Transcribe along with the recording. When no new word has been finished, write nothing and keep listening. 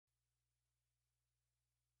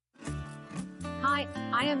Hi,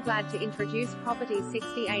 I am glad to introduce property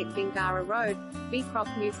 68 Bingara Road,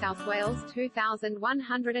 Beecroft, New South Wales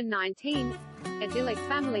 2119. Idyllic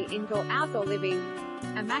family indoor-outdoor living.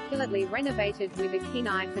 Immaculately renovated with a keen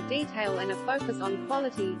eye for detail and a focus on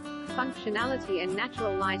quality, functionality and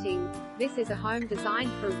natural lighting, this is a home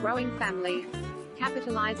designed for a growing family.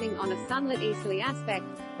 Capitalizing on a sunlit easterly aspect,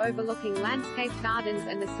 overlooking landscaped gardens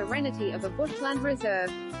and the serenity of a bushland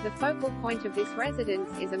reserve, the focal point of this residence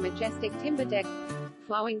is a majestic timber deck,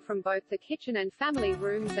 flowing from both the kitchen and family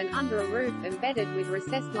rooms and under a roof embedded with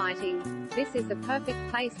recessed lighting. This is the perfect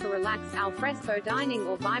place for relaxed al fresco dining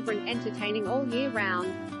or vibrant entertaining all year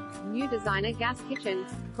round. New designer gas kitchen,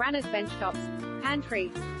 granite benchtops,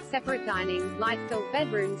 pantry, separate dining, light-filled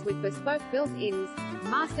bedrooms with bespoke built-ins.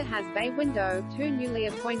 Master has bay window, 2 newly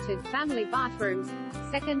appointed family bathrooms,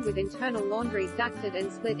 second with internal laundry ducted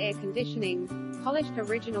and split air conditioning, polished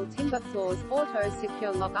original timber floors,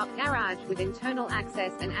 auto-secure lock-up garage with internal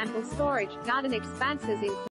access and ample storage. Garden expanses include